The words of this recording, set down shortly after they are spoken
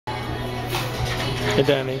Hey,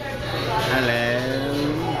 Danny. Hello.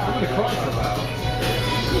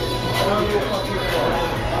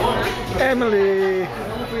 Emily,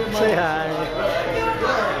 say hi.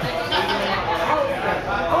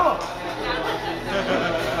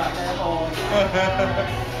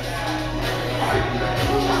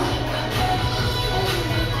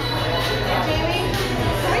 Jamie,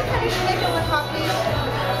 can we finish making the coffee?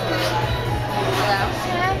 Hello?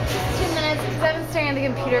 Can I have just 2 minutes? Because I've been staring at the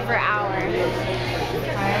computer for hours.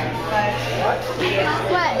 What?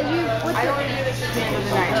 What's I don't want to do this at the end of the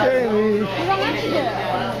night. Jamie. You don't have to do it.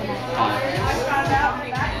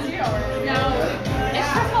 No. It's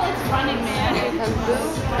first of all, it's running, man.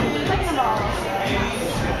 Second of all.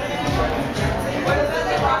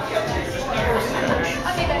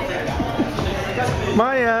 Okay, baby.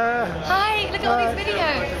 Maya. Hi, look at all these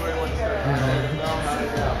videos.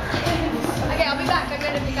 Okay, I'll be back. I'm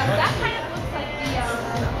going to pick up. That kind of looks like the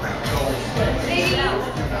baby.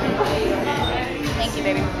 Thank you,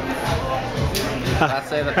 baby. Last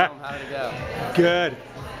day of the film, how did it go? Good.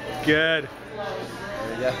 Good.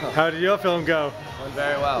 There you go. How did your film go? Went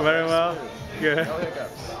very well. Very well. Good. No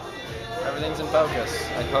hiccups. Everything's in focus,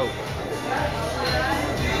 I hope.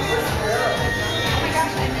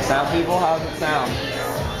 Sound people, how does it sound?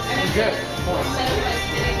 Good.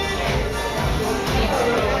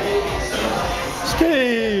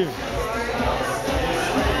 Steve.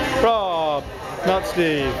 Rob. Not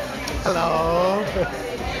Steve. Hello.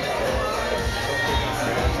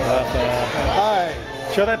 Hi.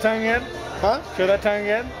 Show that tongue again. Huh? Show that tongue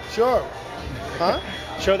again. Sure. Huh?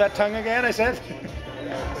 Show that tongue again, I said.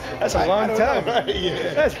 That's a long I don't tongue. know, right?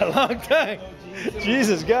 Yeah. That's a long tongue.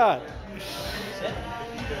 Jesus God.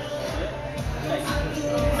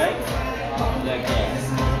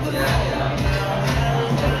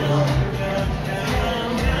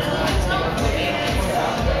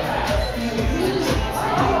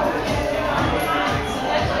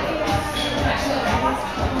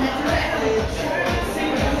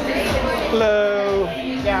 Hello.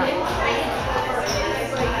 Yeah.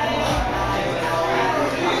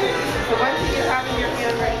 So once you have in your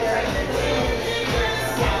hand right there.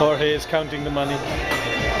 Jorge is counting the money.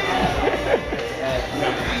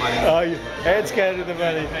 Oh, Ed's counting the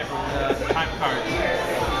money. Time card.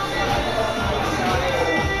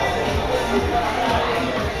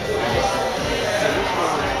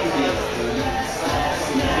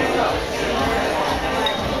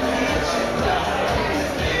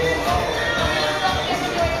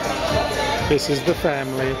 This is the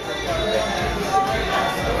family.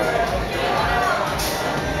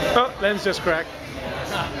 Oh, lens just cracked. What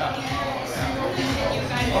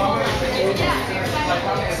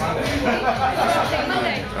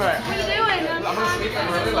are you doing? I'm gonna sleep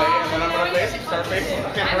really late and then I'm gonna start facing the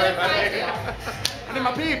camera right back. I need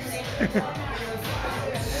my peeps.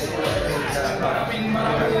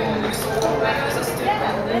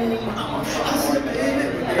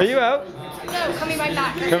 Are you out? No, coming right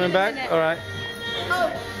back. Coming back? All right.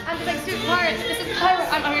 Oh, I'm just like Stuart Clark. This is Tyler.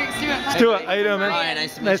 I'm here, Stuart. Stuart, how you doing, man? Hi,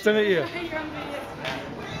 nice to meet you.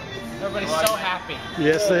 Everybody's so happy.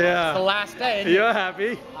 Yes, they The are. last day. You're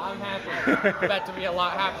happy? I'm happy. About to be a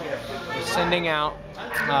lot happier. We're sending out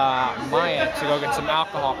Maya to go get some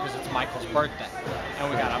alcohol because it's Michael's birthday. And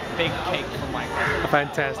we got a big cake for Michael.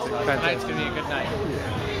 Fantastic. Tonight's Fantastic. going to be a good night.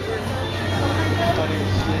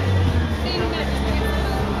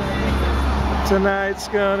 Tonight's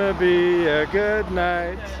gonna be a good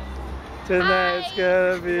night. Tonight's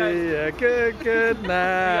gonna be a good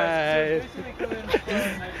night.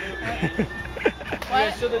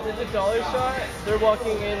 Yeah, so the dollar shot, they're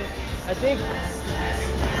walking in, I think,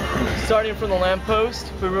 starting from the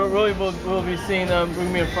lamppost, but we'll be seeing them, we're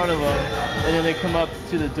gonna be in front of them, and then they come up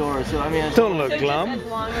to the door. So I mean, Don't look glum. As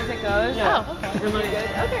long as it goes? Yeah. Oh, okay. Really good.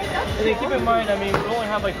 Okay, that's And then keep in mind, I mean, we only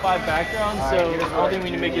have like 5 backgrounds, so I don't think we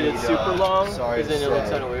need to make it super long, because then it looks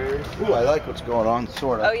kind of weird. Ooh, I like what's going on,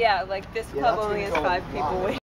 sort of. Oh yeah, like this club only has 5 people waiting.